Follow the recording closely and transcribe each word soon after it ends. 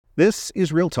This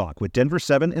is Real Talk with Denver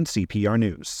 7 and CPR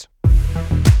News.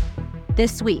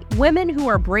 This week, women who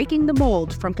are breaking the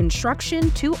mold from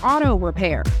construction to auto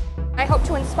repair. I hope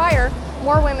to inspire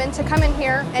more women to come in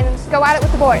here and go at it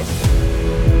with the boys.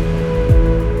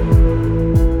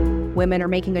 Women are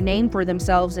making a name for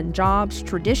themselves in jobs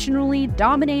traditionally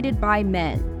dominated by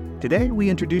men. Today, we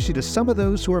introduce you to some of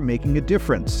those who are making a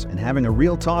difference and having a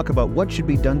real talk about what should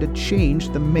be done to change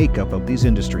the makeup of these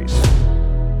industries.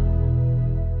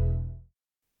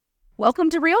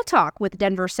 Welcome to Real Talk with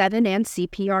Denver 7 and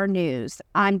CPR News.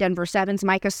 I'm Denver 7's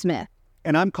Micah Smith.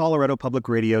 And I'm Colorado Public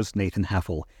Radio's Nathan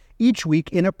Heffel. Each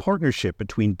week, in a partnership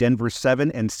between Denver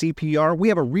 7 and CPR, we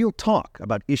have a real talk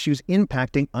about issues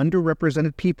impacting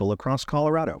underrepresented people across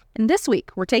Colorado. And this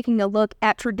week, we're taking a look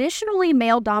at traditionally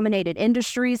male-dominated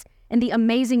industries and the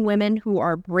amazing women who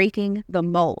are breaking the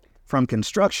mold. From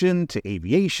construction to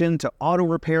aviation to auto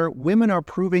repair, women are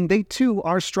proving they too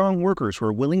are strong workers who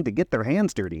are willing to get their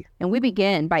hands dirty. And we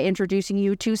begin by introducing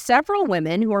you to several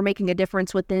women who are making a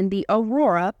difference within the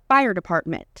Aurora Fire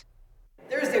Department.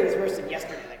 Thursday was worse than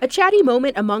yesterday. A chatty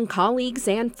moment among colleagues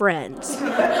and friends.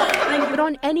 But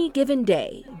on any given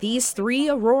day, these three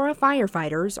Aurora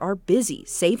firefighters are busy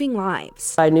saving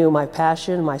lives. I knew my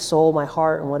passion, my soul, my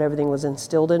heart, and what everything was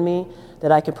instilled in me,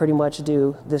 that I could pretty much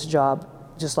do this job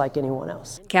just like anyone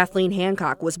else. Kathleen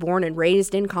Hancock was born and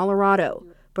raised in Colorado,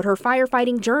 but her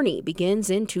firefighting journey begins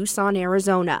in Tucson,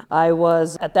 Arizona. I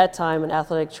was, at that time, an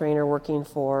athletic trainer working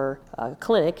for a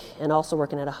clinic and also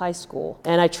working at a high school.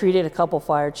 And I treated a couple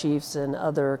fire chiefs and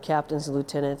other captains and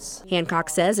lieutenants. Hancock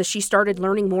says as she started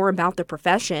learning more about the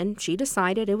profession, she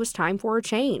decided it was time for a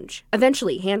change.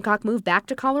 Eventually, Hancock moved back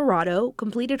to Colorado,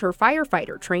 completed her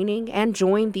firefighter training, and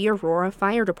joined the Aurora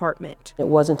Fire Department. It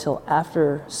wasn't until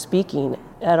after speaking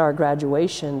at our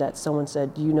graduation that someone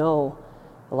said, you know,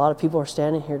 a lot of people are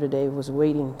standing here today was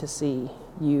waiting to see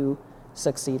you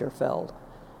succeed or fail.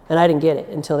 And I didn't get it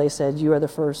until they said, you are the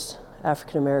first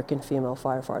African-American female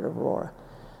firefighter of Aurora.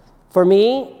 For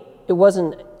me, it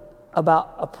wasn't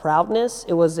about a proudness,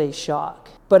 it was a shock.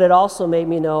 But it also made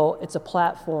me know it's a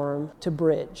platform to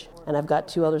bridge. And I've got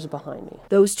two others behind me.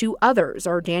 Those two others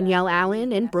are Danielle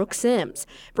Allen and Brooke Sims,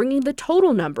 bringing the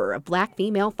total number of black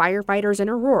female firefighters in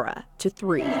Aurora to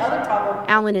 3.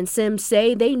 Allen and Sims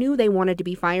say they knew they wanted to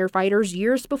be firefighters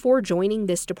years before joining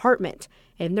this department,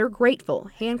 and they're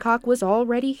grateful Hancock was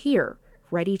already here,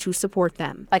 ready to support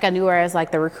them. I knew her as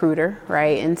the recruiter,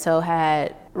 right? And so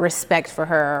had respect for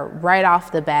her right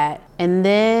off the bat. And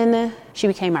then she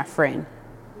became my friend.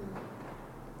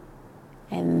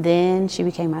 And then she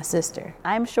became my sister.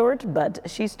 I'm short, but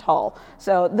she's tall.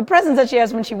 So the presence that she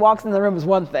has when she walks in the room is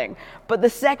one thing. But the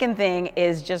second thing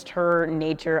is just her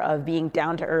nature of being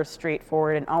down to earth,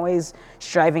 straightforward, and always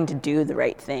striving to do the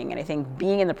right thing. And I think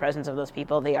being in the presence of those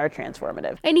people, they are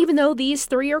transformative. And even though these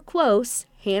three are close,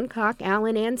 Hancock,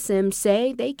 Allen, and Sims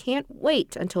say they can't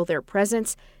wait until their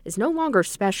presence is no longer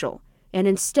special and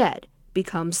instead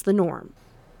becomes the norm.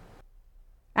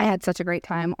 I had such a great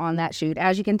time on that shoot.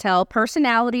 As you can tell,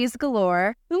 personalities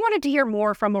galore. We wanted to hear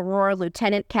more from Aurora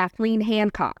Lieutenant Kathleen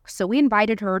Hancock, so we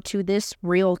invited her to this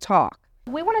Real Talk.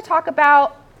 We want to talk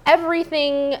about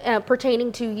everything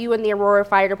pertaining to you and the Aurora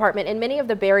Fire Department and many of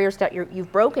the barriers that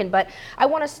you've broken, but I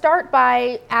want to start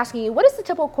by asking you, what is the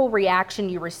typical reaction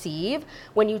you receive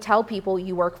when you tell people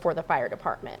you work for the fire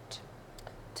department?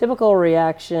 Typical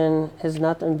reaction has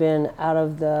nothing been out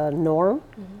of the norm.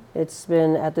 Mm-hmm. It's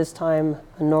been, at this time,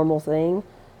 a normal thing.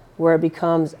 Where it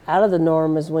becomes out of the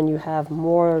norm is when you have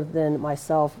more than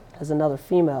myself as another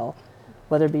female,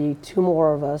 whether it be 2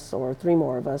 more of us or 3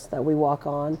 more of us that we walk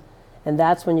on. And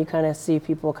that's when you kind of see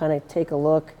people kind of take a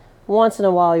look. Once in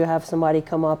a while you have somebody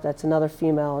come up that's another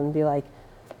female and be like,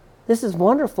 this is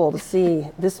wonderful to see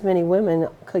this many women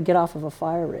could get off of a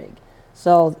fire rig.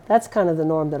 So that's kind of the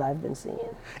norm that I've been seeing.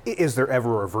 Is there ever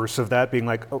a reverse of that, being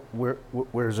like, oh,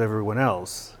 where's everyone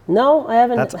else? No, I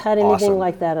haven't had anything awesome.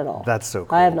 Like that at all. That's so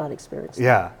cool. I have not experienced that.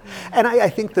 Yeah. And I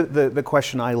think that the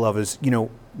question I love is,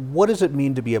 what does it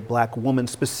mean to be a black woman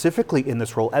specifically in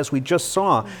this role? As we just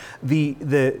saw,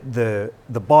 the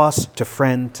boss to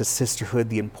friend to sisterhood,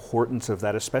 the importance of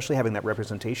that, especially having that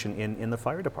representation in the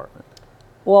fire department.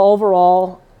 Well,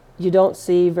 overall, you don't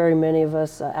see very many of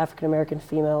us African-American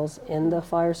females in the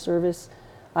fire service.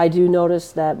 I do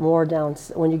notice that more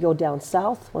when you go down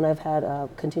south, when I've had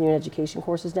continuing education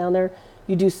courses down there,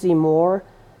 you do see more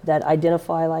that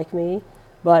identify like me.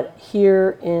 But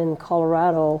here in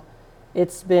Colorado,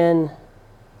 it's been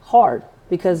hard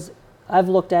because I've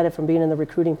looked at it from being in the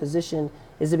recruiting position.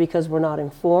 Is it because we're not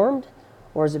informed,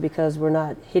 or is it because we're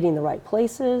not hitting the right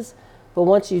places? But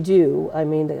once you do, I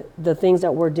mean, the things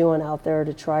that we're doing out there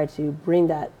to try to bring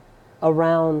that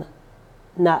around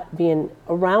not being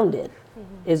around it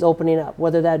is opening up,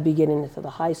 whether that be getting into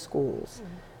the high schools,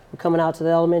 we're coming out to the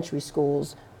elementary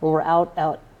schools, when we're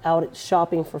out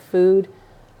shopping for food,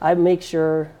 I make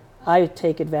sure I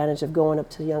take advantage of going up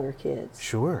to younger kids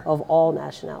Sure. of all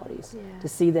nationalities to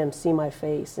see them see my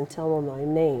face and tell them my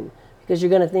name. Because you're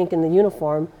going to think in the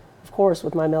uniform, of course,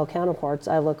 with my male counterparts,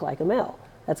 I look like a male.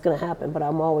 That's going to happen, but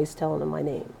I'm always telling them my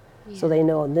name. So they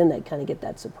know, and then they kind of get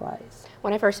that surprise.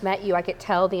 When I first met you, I could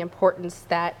tell the importance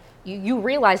that you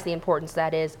realize the importance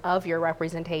that is of your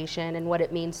representation and what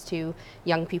it means to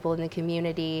young people in the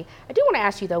community. I do want to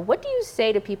ask you though, what do you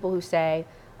say to people who say,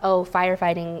 oh,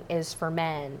 firefighting is for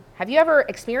men? Have you ever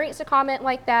experienced a comment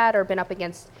like that or been up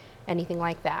against anything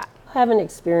like that? I haven't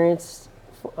experienced,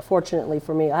 fortunately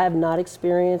for me, I have not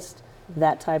experienced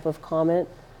that type of comment.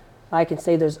 I can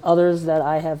say there's others that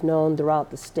I have known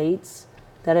throughout the states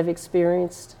that have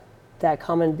experienced that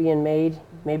comment being made,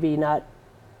 maybe not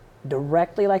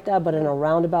directly like that, but in a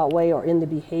roundabout way or in the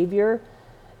behavior.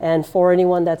 And for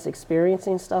anyone that's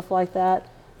experiencing stuff like that,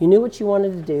 you knew what you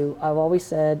wanted to do. I've always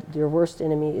said your worst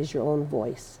enemy is your own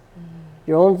voice.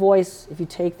 Your own voice, if you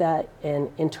take that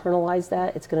and internalize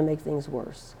that, it's going to make things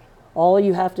worse. All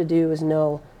you have to do is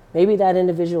know maybe that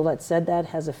individual that said that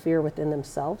has a fear within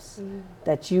themselves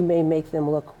that you may make them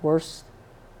look worse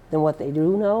than what they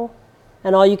do know.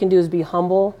 And all you can do is be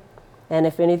humble. And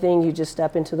if anything, you just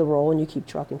step into the role and you keep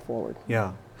trucking forward.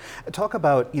 Yeah. Talk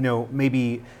about,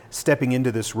 maybe stepping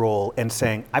into this role and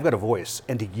saying, I've got a voice,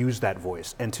 and to use that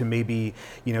voice, and to maybe,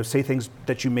 say things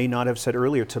that you may not have said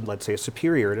earlier to, let's say, a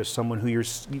superior, to someone who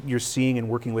you're seeing and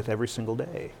working with every single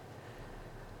day.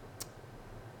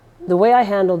 The way I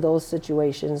handle those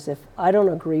situations, if I don't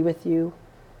agree with you,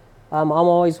 I'm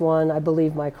always one, I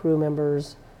believe my crew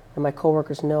members and my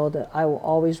coworkers know that I will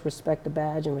always respect the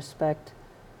badge and respect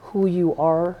who you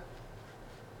are.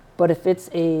 But if it's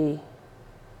a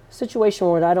situation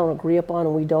where I don't agree upon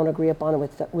and we don't agree upon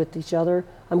it with each other,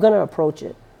 I'm going to approach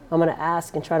it. I'm going to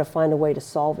ask and try to find a way to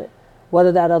solve it.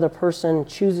 Whether that other person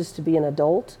chooses to be an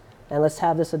adult and let's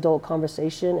have this adult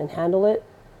conversation and handle it,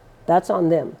 that's on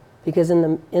them. Because in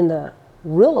the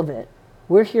real of it,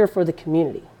 we're here for the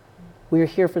community. We're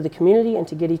here for the community and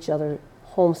to get each other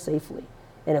home safely.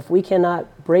 And if we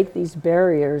cannot break these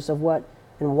barriers of what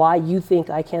and why you think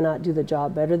I cannot do the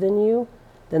job better than you,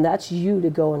 then that's you to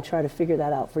go and try to figure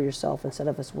that out for yourself instead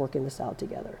of us working this out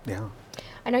together. Yeah.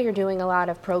 I know you're doing a lot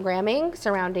of programming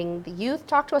surrounding the youth.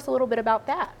 Talk to us a little bit about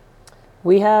that.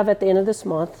 We have at the end of this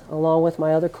month, along with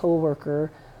my other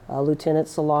co-worker, Lieutenant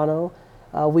Solano,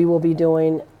 we will be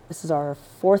doing, this is our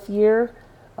 4th year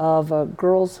of a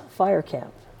girls fire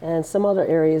camp. And some other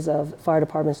areas of fire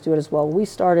departments do it as well. We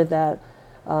started that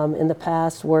in the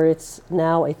past, where it's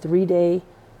now a 3-day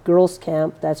girls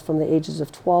camp that's from the ages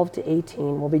of 12 to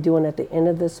 18. We'll be doing at the end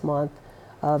of this month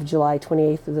of July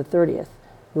 28th through the 30th.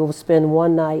 We will spend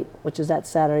one night, which is that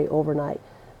Saturday overnight.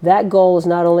 That goal is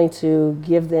not only to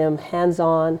give them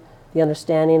hands-on the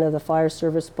understanding of the fire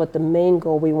service, but the main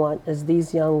goal we want is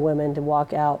these young women to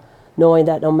walk out knowing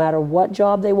that no matter what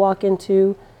job they walk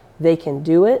into, they can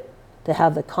do it, to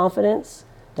have the confidence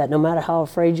that no matter how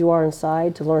afraid you are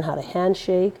inside, to learn how to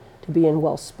handshake, to be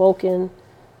well-spoken,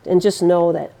 and just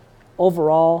know that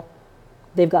overall,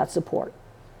 they've got support.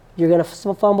 You're going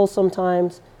to fumble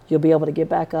sometimes, you'll be able to get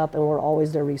back up, and we're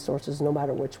always their resources no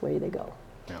matter which way they go.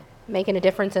 Yeah. Making a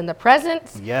difference in the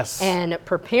present. Yes. And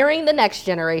preparing the next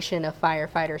generation of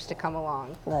firefighters to come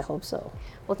along. I hope so.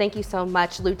 Well, thank you so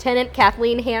much, Lieutenant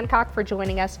Kathleen Hancock, for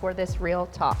joining us for this Real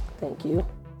Talk. Thank you.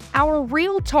 Our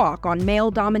Real Talk on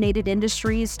male-dominated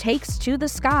industries takes to the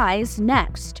skies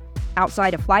next.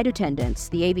 Outside of flight attendants,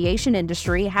 the aviation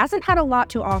industry hasn't had a lot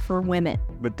to offer women.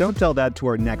 But don't tell that to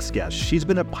our next guest. She's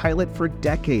been a pilot for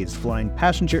decades, flying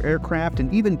passenger aircraft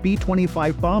and even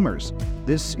B-25 bombers.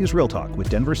 This is Real Talk with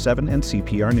Denver 7 and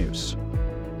CPR News.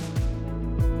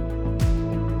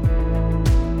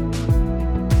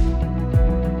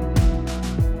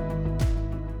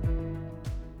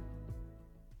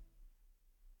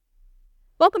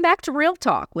 Welcome back to Real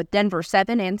Talk with Denver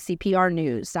 7 and CPR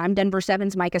News. I'm Denver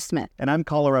 7's Micah Smith. And I'm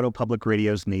Colorado Public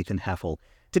Radio's Nathan Heffel.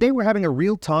 Today we're having a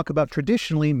real talk about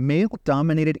traditionally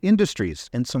male-dominated industries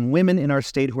and some women in our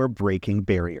state who are breaking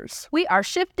barriers. We are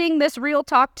shifting this Real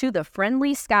Talk to the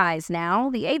friendly skies now.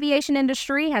 The aviation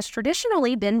industry has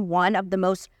traditionally been one of the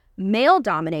most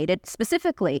male-dominated,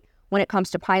 specifically when it comes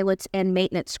to pilots and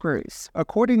maintenance crews.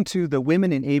 According to the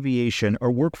Women in Aviation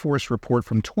or Workforce Report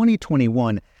from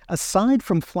 2021, aside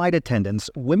from flight attendants,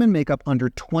 women make up under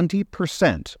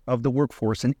 20% of the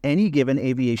workforce in any given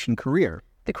aviation career.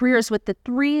 The careers with the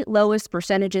 3 lowest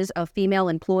percentages of female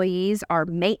employees are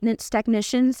maintenance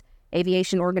technicians,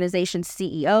 aviation organization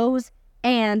CEOs,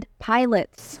 and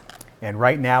pilots. And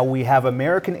right now we have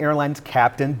American Airlines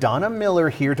captain Donna Miller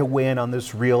here to weigh in on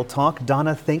this Real Talk.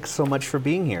 Donna, thanks so much for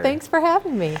being here. Thanks for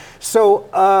having me.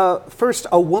 So first,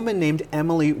 a woman named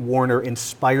Emily Warner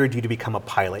inspired you to become a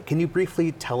pilot. Can you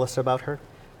briefly tell us about her?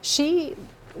 She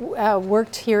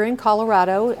worked here in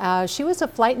Colorado. She was a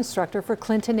flight instructor for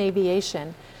Clinton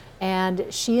Aviation, and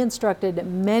she instructed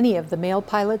many of the male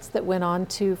pilots that went on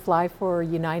to fly for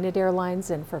United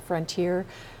Airlines and for Frontier.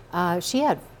 She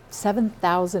had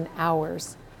 7,000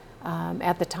 hours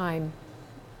at the time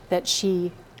that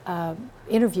she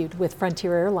interviewed with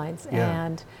Frontier Airlines,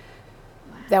 and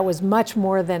that was much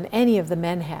more than any of the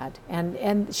men had.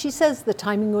 And she says the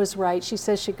timing was right. She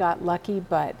says she got lucky,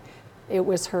 but it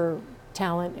was her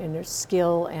talent and her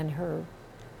skill and her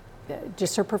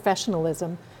just her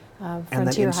professionalism. And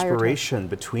that inspiration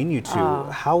between you two,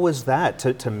 how was that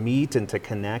to meet and to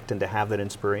connect and to have that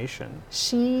inspiration?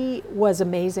 She was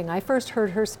amazing. I first heard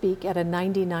her speak at a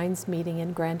 99s meeting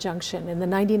in Grand Junction, and the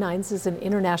 99s is an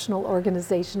international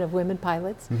organization of women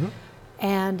pilots.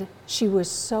 And she was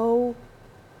so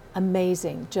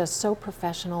amazing, just so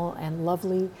professional and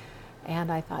lovely,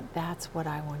 and I thought, that's what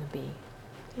I want to be.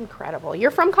 Incredible.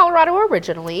 You're from Colorado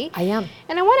originally. I am.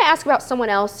 And I want to ask about someone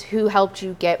else who helped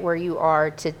you get where you are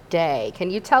today.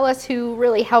 Can you tell us who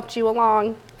really helped you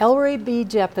along? Elroy B.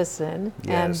 Jeppesen,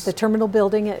 and Yes. the terminal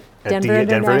building at Denver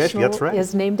International that's right.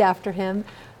 is named after him.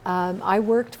 I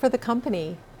worked for the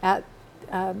company at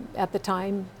the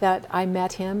time that I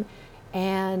met him,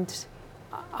 and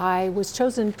I was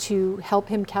chosen to help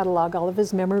him catalog all of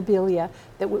his memorabilia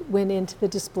that went into the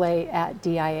display at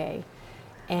DIA.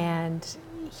 And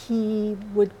he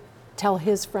would tell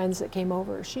his friends that came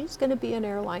over, she's going to be an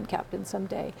airline captain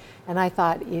someday. And I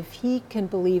thought, if he can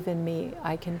believe in me,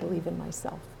 I can believe in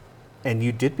myself. And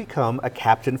you did become a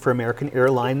captain for American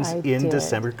Airlines in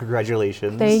December.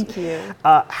 Congratulations. Thank you.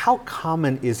 How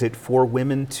common is it for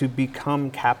women to become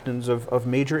captains of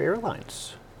major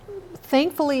airlines?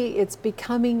 Thankfully, it's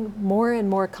becoming more and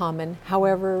more common.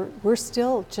 However, we're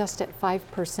still just at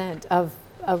 5%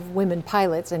 of women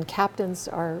pilots, and captains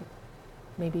are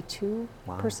maybe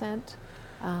 2%.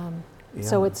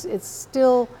 So it's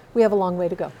still, we have a long way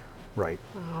to go. Right.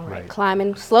 All right.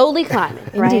 Climbing, slowly climbing,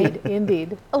 right?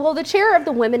 Indeed. Well, the chair of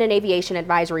the Women in Aviation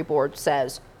Advisory Board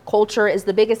says culture is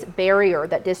the biggest barrier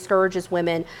that discourages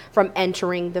women from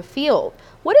entering the field.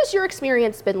 What has your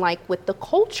experience been like with the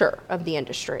culture of the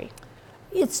industry?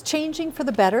 It's changing for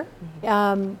the better.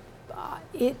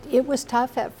 It was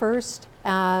tough at first,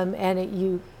 and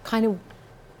you kind of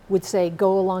would say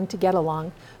go along to get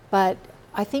along, but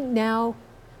I think now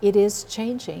it is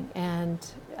changing, and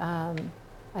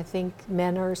I think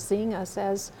men are seeing us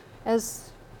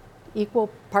as equal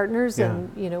partners,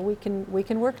 and we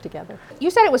can work together. You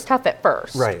said it was tough at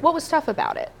first. Right. What was tough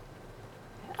about it?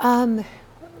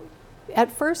 At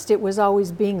first, it was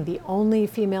always being the only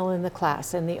female in the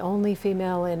class and the only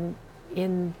female in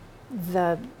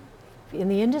the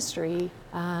industry,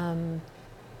 and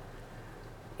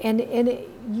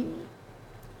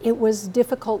it was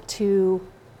difficult to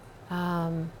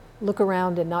look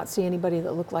around and not see anybody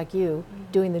that looked like you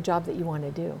doing the job that you want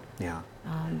to do. Yeah.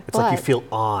 It's like you feel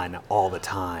on all the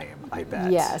time, I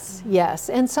bet. Yes.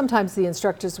 And sometimes the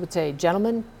instructors would say,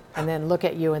 gentlemen, and then look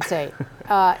at you and say,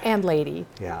 and lady.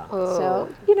 Yeah. So,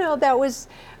 that was,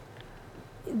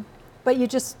 but it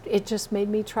just made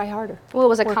me try harder. Well, it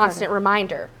was a Work constant harder.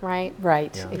 reminder, right?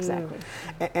 Right, Yeah. exactly.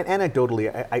 And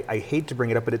anecdotally, I hate to bring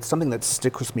it up, but it's something that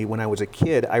sticks with me. When I was a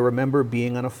kid, I remember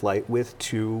being on a flight with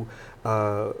two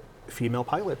female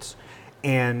pilots,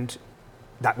 and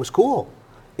that was cool.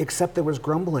 Except there was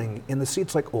grumbling in the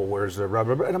seats, like, oh, where's the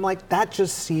rubber? And I'm like, that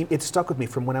just seemed, it stuck with me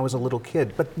from when I was a little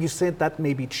kid. But you said that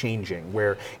may be changing,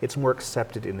 where it's more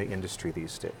accepted in the industry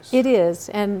these days. It is,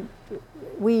 and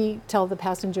we tell the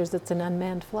passengers it's an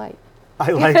unmanned flight.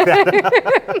 I like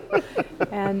that.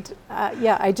 And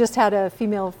I just had a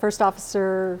female first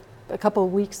officer a couple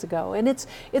of weeks ago, and it's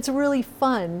really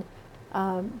fun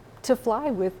to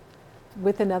fly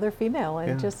with another female,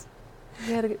 and just.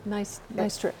 We had a nice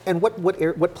trip. And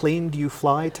what plane do you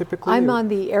fly typically? I'm on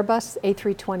the Airbus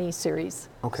A320 series.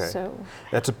 Okay. So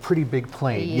that's a pretty big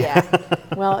plane. Yeah.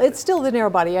 Well, it's still the narrow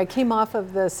body. I came off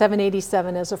of the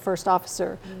 787 as a first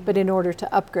officer, but in order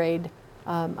to upgrade,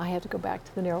 I had to go back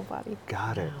to the narrow body.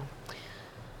 Got it.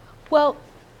 Well,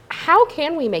 how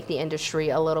can we make the industry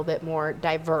a little bit more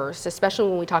diverse, especially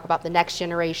when we talk about the next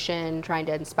generation, trying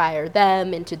to inspire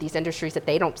them into these industries that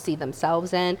they don't see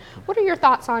themselves in? What are your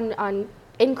thoughts on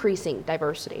increasing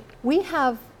diversity? We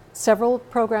have several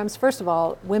programs. First of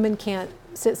all, women can't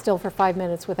sit still for 5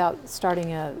 minutes without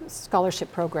starting a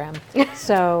scholarship program.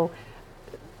 So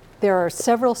there are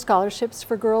several scholarships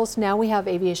for girls. Now we have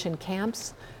aviation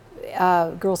camps,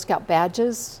 Girl Scout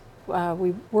badges.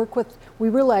 We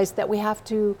realize that we have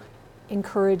to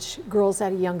encourage girls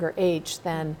at a younger age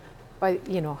than by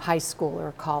high school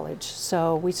or college.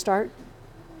 So we start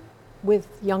with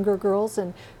younger girls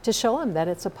and to show them that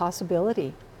it's a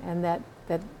possibility and that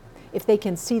if they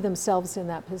can see themselves in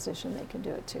that position, they can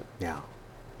do it too. Yeah.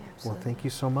 Well, thank you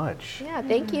so much. Yeah,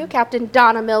 thank you, Captain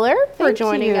Donna Miller, for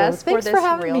joining us Thanks for for this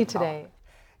having Real me Talk. today.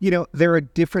 There are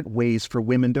different ways for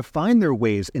women to find their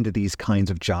ways into these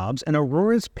kinds of jobs, and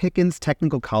Aurora's Pickens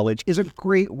Technical College is a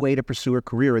great way to pursue a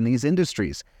career in these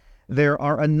industries. There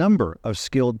are a number of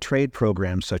skilled trade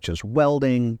programs such as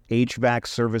welding, HVAC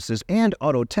services, and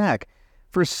auto tech.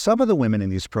 For some of the women in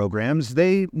these programs,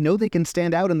 they know they can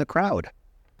stand out in the crowd.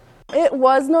 It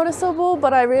was noticeable,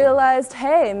 but I realized,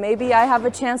 hey, maybe I have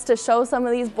a chance to show some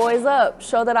of these boys up,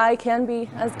 show that I can be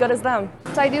as good as them.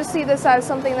 So I do see this as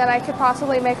something that I could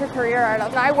possibly make a career out of.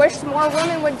 And I wish more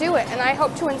women would do it, and I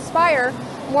hope to inspire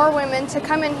more women to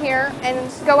come in here and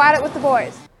go at it with the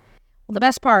boys. Well, the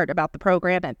best part about the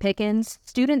program at Pickens,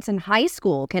 students in high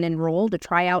school can enroll to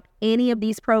try out any of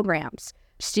these programs.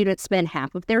 Students spend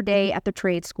half of their day at the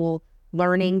trade school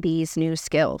learning these new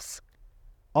skills.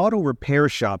 Auto repair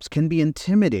shops can be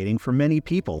intimidating for many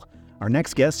people. Our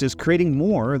next guest is creating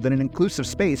more than an inclusive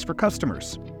space for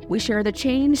customers. We share the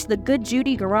change the Good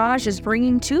Judy Garage is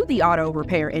bringing to the auto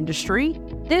repair industry.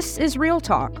 This is Real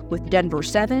Talk with Denver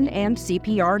 7 and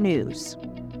CPR News.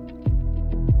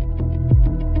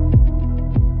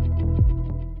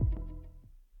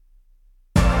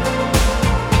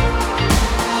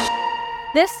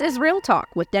 This is Real Talk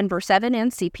with Denver 7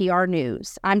 and CPR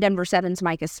News. I'm Denver 7's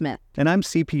Micah Smith. And I'm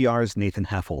CPR's Nathan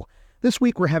Heffel. This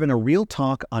week we're having a real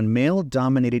talk on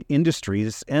male-dominated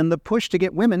industries and the push to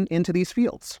get women into these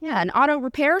fields. Yeah, an auto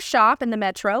repair shop in the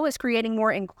metro is creating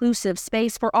more inclusive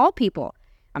space for all people.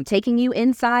 I'm taking you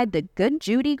inside the Good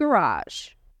Judy Garage.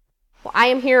 Well, I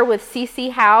am here with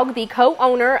Cece Haug, the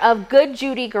co-owner of Good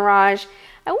Judy Garage.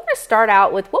 I want to start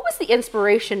out with, what was the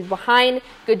inspiration behind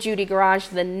Good Judy Garage,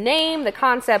 the name, the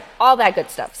concept, all that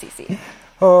good stuff, Cece?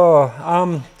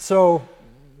 So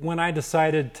when I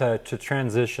decided to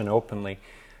transition openly,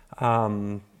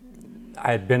 I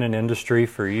had been in industry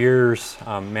for years,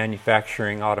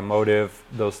 manufacturing, automotive,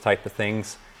 those type of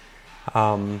things.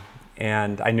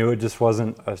 And I knew it just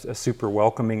wasn't a super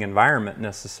welcoming environment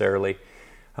necessarily.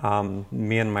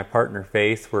 Me and my partner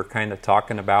Faith were kind of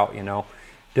talking about,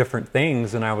 different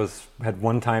things, and I had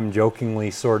one time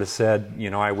jokingly sort of said,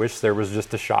 I wish there was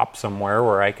just a shop somewhere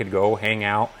where I could go hang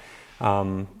out,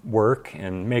 work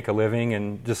and make a living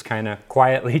and just kind of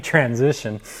quietly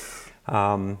transition.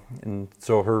 And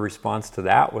so her response to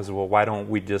that was, well, why don't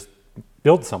we just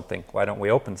build something? Why don't we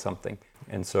open something?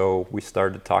 And so we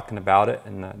started talking about it,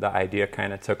 and the idea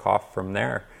kind of took off from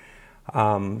there.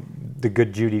 The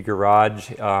Good Judy Garage,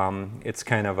 it's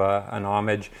kind of an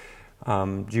homage.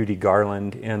 Judy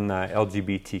Garland in the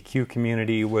LGBTQ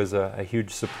community was a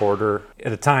huge supporter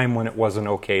at a time when it wasn't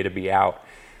okay to be out.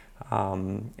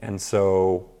 And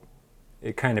so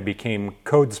it kind of became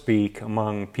code speak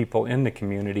among people in the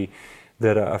community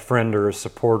that a friend or a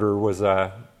supporter was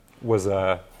a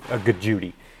good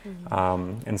Judy.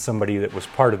 And somebody that was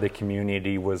part of the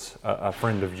community was a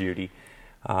friend of Judy.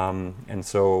 And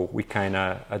so we kind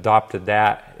of adopted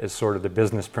that as sort of the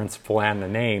business principle and the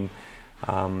name.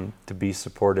 To be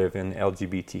supportive in the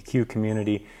LGBTQ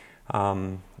community,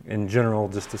 in general,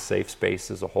 just a safe space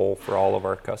as a whole for all of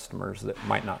our customers that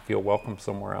might not feel welcome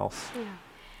somewhere else. Yeah.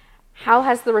 How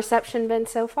has the reception been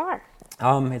so far?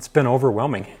 It's been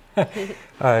overwhelming.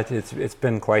 It's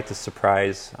been quite the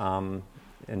surprise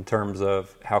in terms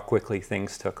of how quickly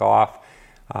things took off.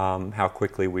 How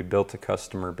quickly we built a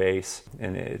customer base,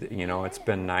 and it's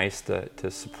been nice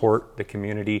to support the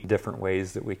community different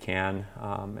ways that we can,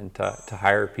 and to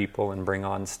hire people and bring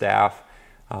on staff,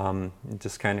 and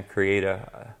just kind of create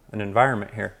an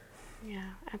environment here. Yeah,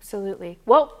 absolutely.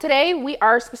 Well, today we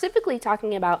are specifically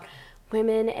talking about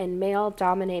women and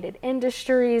male-dominated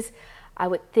industries. I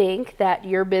would think that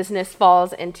your business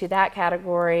falls into that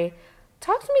category.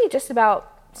 Talk to me just about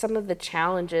some of the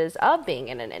challenges of being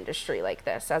in an industry like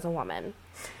this as a woman.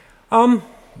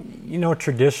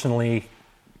 Traditionally,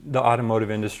 the automotive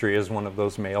industry is one of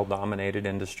those male-dominated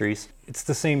industries. It's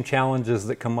the same challenges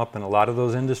that come up in a lot of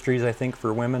those industries, I think,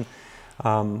 for women,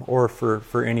 or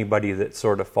for anybody that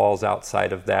sort of falls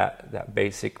outside of that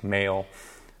basic male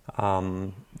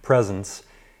presence.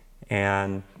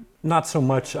 And Not so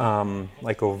much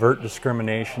like overt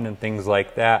discrimination and things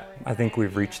like that. I think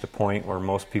we've reached a point where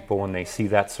most people, when they see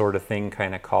that sort of thing,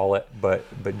 kind of call it, but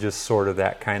just sort of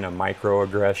that kind of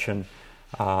microaggression,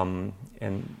 and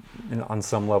on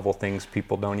some level, things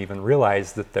people don't even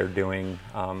realize that they're doing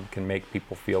can make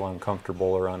people feel uncomfortable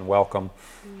or unwelcome,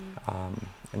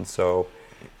 and so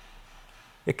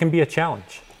it can be a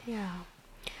challenge. Yeah.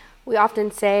 We often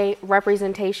say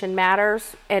representation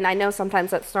matters, and I know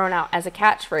sometimes that's thrown out as a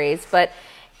catchphrase, but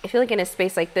I feel like in a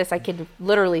space like this, I could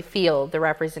literally feel the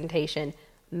representation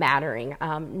mattering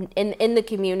in the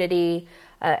community,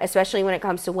 especially when it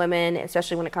comes to women,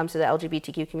 especially when it comes to the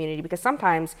LGBTQ community, because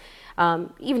sometimes,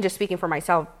 even just speaking for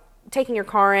myself, taking your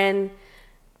car in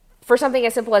for something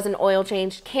as simple as an oil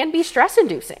change can be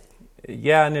stress-inducing.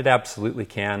 Yeah, and it absolutely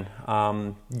can,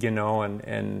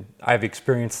 and I've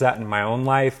experienced that in my own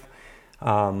life.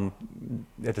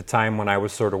 At the time when I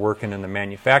was sort of working in the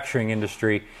manufacturing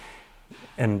industry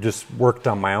and just worked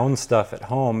on my own stuff at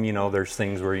home, there's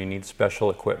things where you need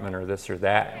special equipment or this or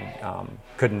that, and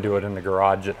couldn't do it in the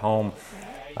garage at home,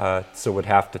 so would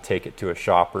have to take it to a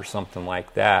shop or something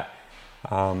like that,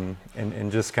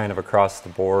 and just kind of across the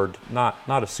board,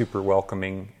 not a super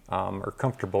welcoming or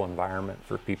comfortable environment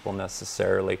for people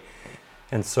necessarily.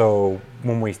 And so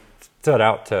when we set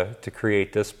out to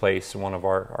create this place, one of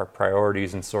our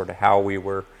priorities and sort of how we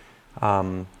were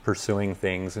pursuing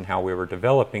things and how we were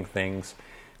developing things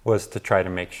was to try to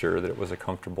make sure that it was a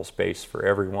comfortable space for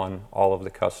everyone, all of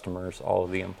the customers, all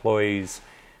of the employees,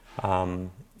 and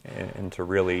to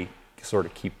really sort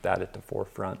of keep that at the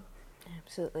forefront.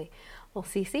 Absolutely. Well,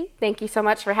 Cece, thank you so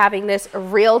much for having this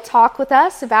real talk with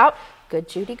us about Good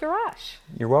Judy Garage.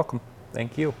 You're welcome.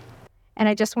 Thank you. And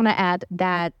I just want to add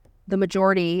that the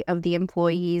majority of the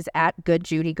employees at Good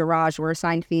Judy Garage were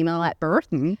assigned female at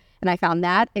birth. And I found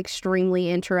that extremely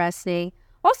interesting.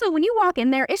 Also, when you walk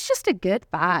in there, it's just a good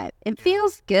vibe. It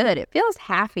feels good. It feels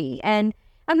happy. And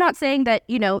I'm not saying that,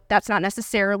 that's not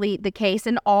necessarily the case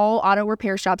in all auto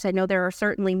repair shops. I know there are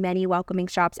certainly many welcoming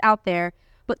shops out there,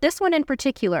 but this one in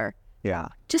particular, Yeah.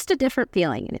 just a different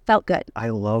feeling, and it felt good. I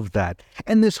love that.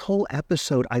 And this whole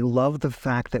episode, I love the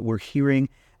fact that we're hearing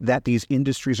that these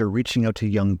industries are reaching out to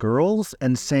young girls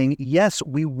and saying, yes,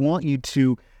 we want you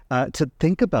to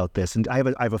think about this. And I have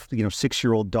a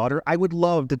 6-year-old daughter. I would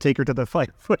love to take her to the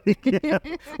firefighting camp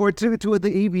or to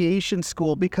the aviation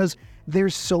school, because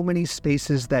there's so many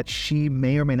spaces that she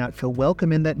may or may not feel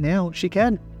welcome in that now she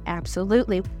can.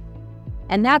 Absolutely.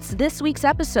 And that's this week's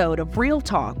episode of Real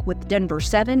Talk with Denver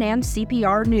 7 and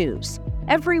CPR News.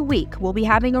 Every week, we'll be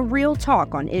having a real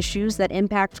talk on issues that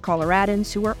impact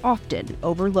Coloradans who are often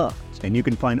overlooked. And you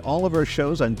can find all of our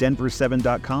shows on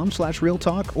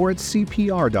denver7.com/realtalk or at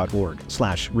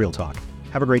cpr.org/realtalk.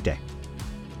 Have a great day.